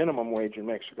 minimum wage in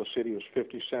Mexico City was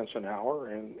 50 cents an hour,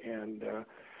 and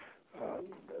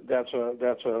that's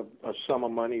a sum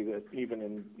of money that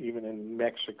even in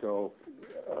Mexico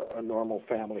a normal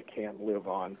family can't live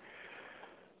on.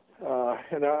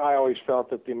 And I always felt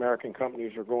that the American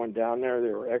companies were going down there.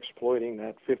 They were exploiting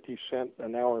that 50 cent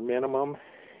an hour minimum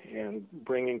and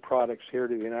bringing products here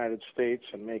to the United States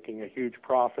and making a huge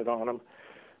profit on them,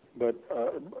 but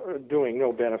doing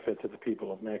no benefit to the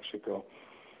people of Mexico.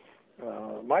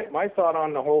 My thought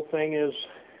on the whole thing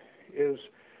is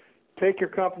take your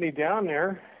company down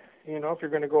there. You know, if you're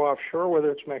going to go offshore,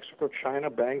 whether it's Mexico, China,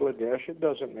 Bangladesh, it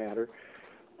doesn't matter.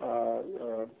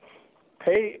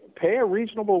 Pay a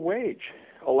reasonable wage.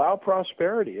 Allow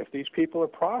prosperity. If these people are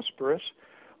prosperous,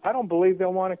 I don't believe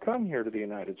they'll want to come here to the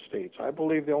United States. I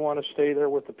believe they'll want to stay there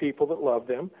with the people that love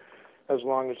them as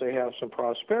long as they have some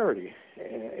prosperity.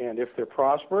 And if they're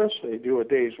prosperous, they do a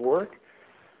day's work,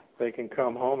 they can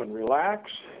come home and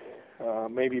relax,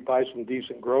 maybe buy some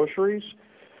decent groceries,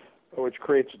 which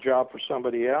creates a job for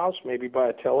somebody else, maybe buy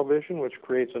a television, which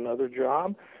creates another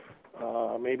job,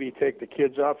 maybe take the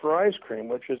kids out for ice cream,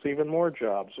 which is even more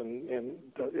jobs. And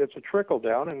it's a trickle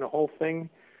down, and the whole thing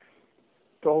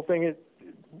it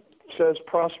says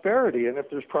prosperity. And if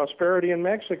there's prosperity in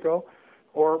Mexico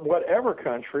or whatever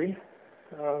country,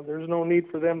 there's no need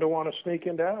for them to want to sneak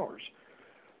into ours.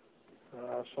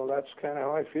 So that's kind of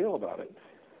how I feel about it.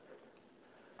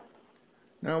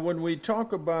 Now, when we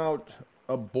talk about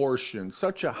abortion,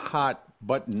 such a hot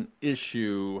button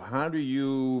issue, how do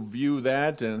you view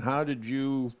that, and how did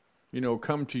you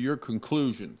come to your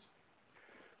conclusions?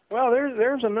 Well,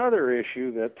 there's another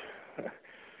issue that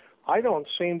I don't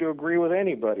seem to agree with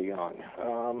anybody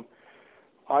on.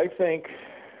 I think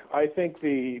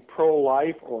the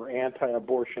pro-life or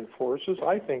anti-abortion forces,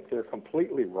 I think they're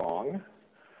completely wrong.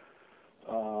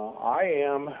 I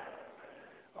am,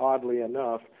 oddly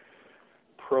enough,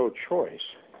 pro-choice.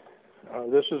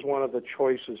 This is one of the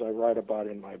choices I write about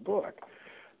in my book.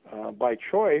 By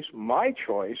choice, my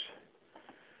choice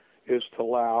is to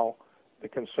allow the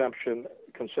conception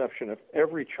of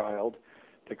every child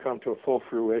to come to a full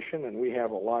fruition, and we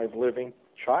have a live, living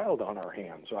child on our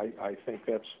hands. I think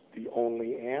that's the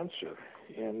only answer.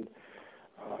 And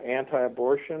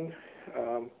anti-abortion,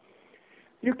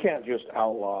 you can't just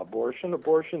outlaw abortion.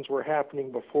 Abortions were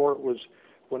happening before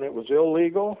when it was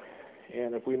illegal,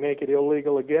 and if we make it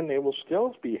illegal again, they will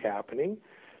still be happening.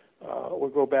 We'll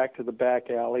go back to the back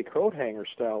alley coat hanger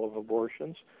style of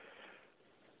abortions.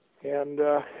 And,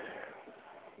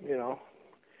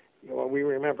 we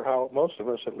remember how, most of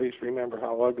us at least remember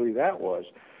how ugly that was.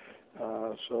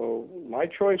 So my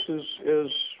choice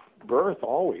is birth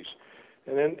always.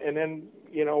 And then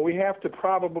we have to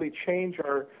probably change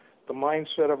the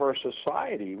mindset of our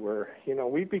society where,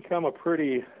 we've become a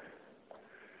pretty,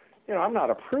 I'm not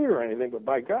a prude or anything, but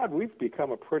by God, we've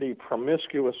become a pretty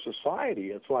promiscuous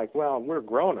society. It's like, well, we're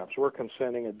grown-ups, we're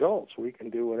consenting adults, we can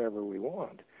do whatever we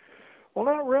want. Well,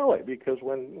 not really, because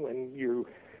when you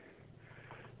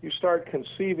start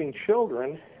conceiving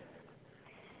children,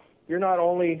 you're not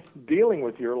only dealing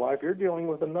with your life, you're dealing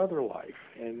with another life.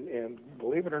 And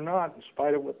believe it or not, in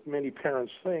spite of what many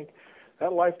parents think,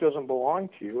 that life doesn't belong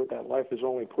to you. That life is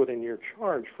only put in your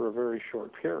charge for a very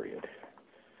short period.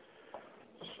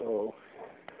 So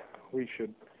we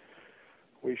should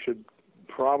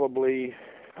probably,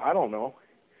 I don't know,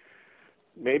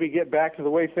 maybe get back to the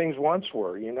way things once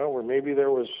were, where maybe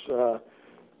there was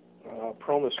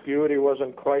promiscuity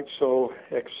wasn't quite so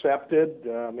accepted.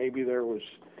 Maybe there was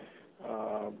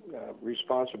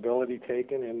responsibility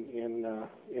taken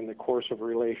in the course of a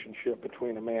relationship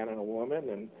between a man and a woman,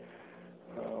 and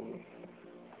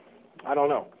I don't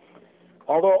know.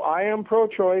 Although I am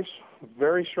pro-choice,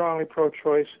 very strongly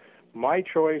pro-choice, my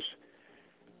choice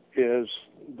is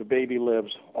the baby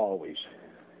lives always.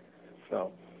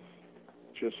 So,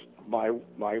 just my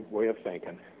way of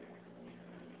thinking.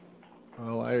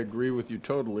 Well, I agree with you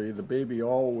totally. The baby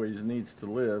always needs to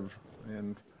live,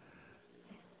 and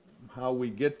how we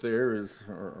get there is,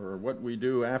 or what we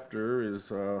do after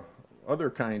is other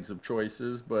kinds of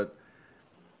choices. But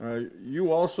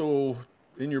you also,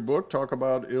 in your book, talk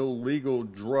about illegal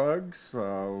drugs.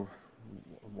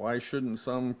 Why shouldn't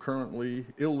some currently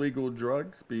illegal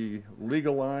drugs be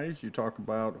legalized? You talk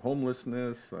about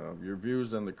homelessness, your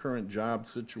views on the current job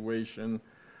situation,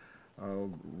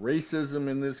 racism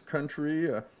in this country.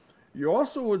 You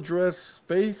also address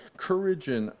faith, courage,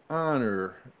 and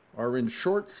honor are in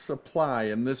short supply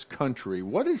in this country.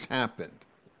 What has happened?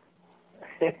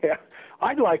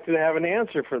 I'd like to have an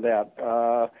answer for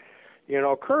that.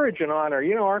 Courage and honor.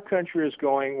 Our country is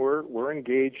going. We're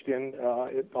engaged in,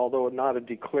 although not a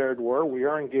declared war, we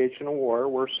are engaged in a war.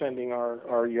 We're sending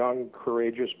our young,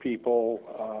 courageous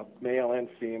people, male and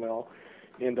female,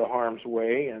 into harm's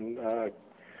way, and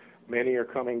many are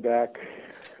coming back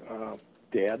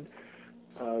dead.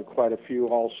 Quite a few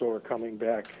also are coming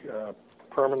back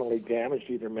permanently damaged,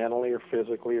 either mentally or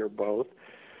physically or both.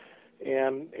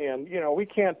 And we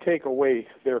can't take away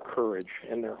their courage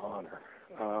and their honor.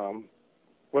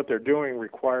 What they're doing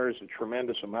requires a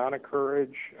tremendous amount of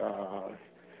courage.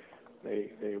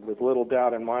 They, with little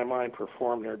doubt in my mind,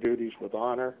 perform their duties with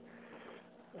honor.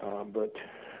 But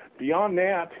beyond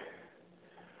that,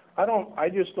 I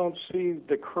just don't see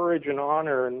the courage and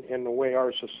honor in the way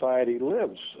our society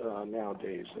lives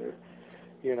nowadays.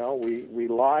 We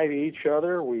lie to each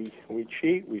other, we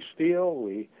cheat, we steal,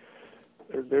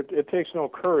 it takes no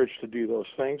courage to do those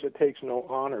things. It takes no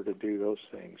honor to do those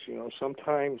things.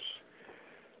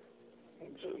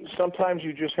 Sometimes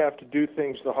you just have to do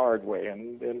things the hard way,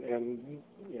 and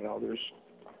there's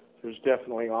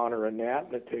definitely honor in that,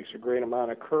 and it takes a great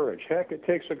amount of courage. Heck, it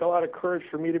takes a lot of courage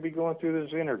for me to be going through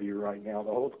this interview right now.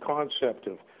 The whole concept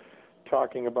of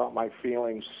talking about my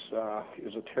feelings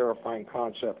is a terrifying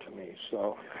concept to me.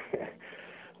 So,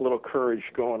 a little courage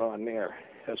going on there.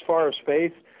 As far as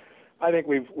faith, I think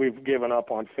we've given up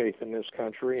on faith in this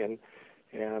country,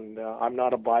 and I'm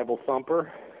not a Bible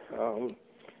thumper.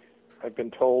 I've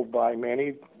been told by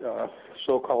many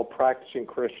so-called practicing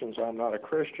Christians I'm not a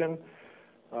Christian.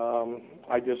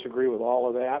 I disagree with all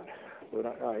of that, but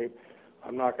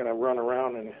I'm not going to run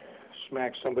around and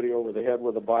smack somebody over the head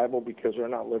with a Bible because they're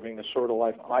not living the sort of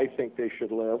life I think they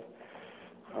should live.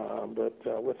 But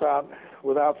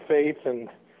without faith and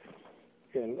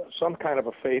some kind of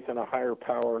a faith in a higher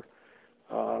power,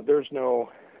 there's no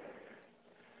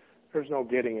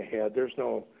getting ahead. There's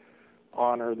no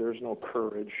honor. There's no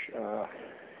courage,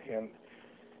 and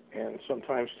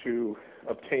sometimes to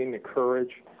obtain the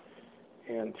courage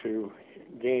and to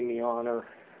gain the honor,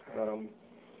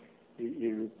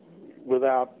 you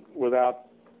without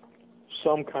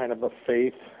some kind of a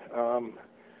faith,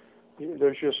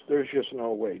 there's just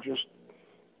no way. Just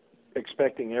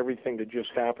expecting everything to just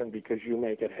happen because you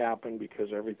make it happen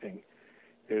because everything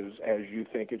is as you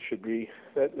think it should be.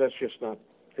 That's just not.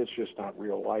 It's just not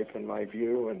real life in my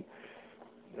view.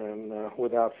 And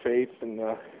without faith in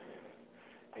a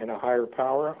higher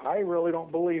power, I really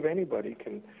don't believe anybody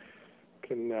can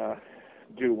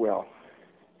do well.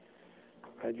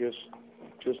 I just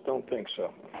don't think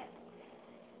so.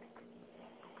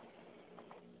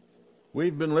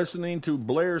 We've been listening to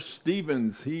Blair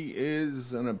Stevens. He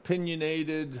is an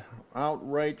opinionated,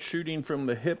 outright shooting from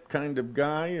the hip kind of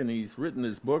guy, and he's written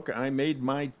his book, I Made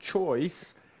My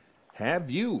Choice.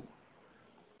 Have you?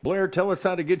 Blair, tell us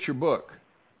how to get your book.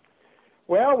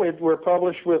 Well, we're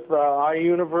published with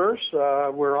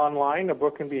iUniverse. We're online. The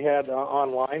book can be had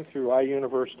online through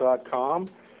iUniverse.com,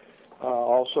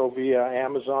 also via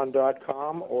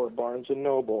Amazon.com or Barnes &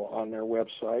 Noble on their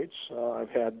websites. I've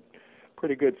had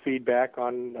pretty good feedback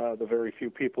on the very few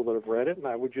people that have read it, and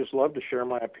I would just love to share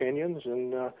my opinions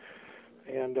and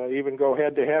and even go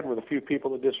head-to-head with a few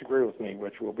people that disagree with me,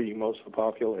 which will be most of the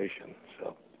population.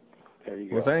 So there you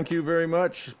go. Well, thank you very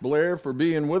much, Blair, for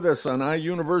being with us on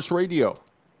iUniverse Radio.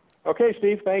 Okay,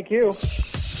 Steve, thank you.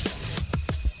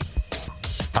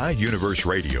 iUniverse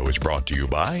Radio is brought to you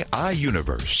by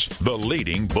iUniverse, the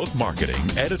leading book marketing,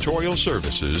 editorial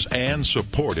services, and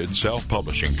supported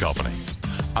self-publishing company.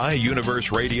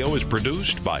 iUniverse Radio is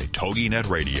produced by TogiNet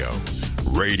Radio.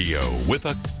 Radio with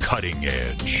a cutting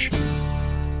edge.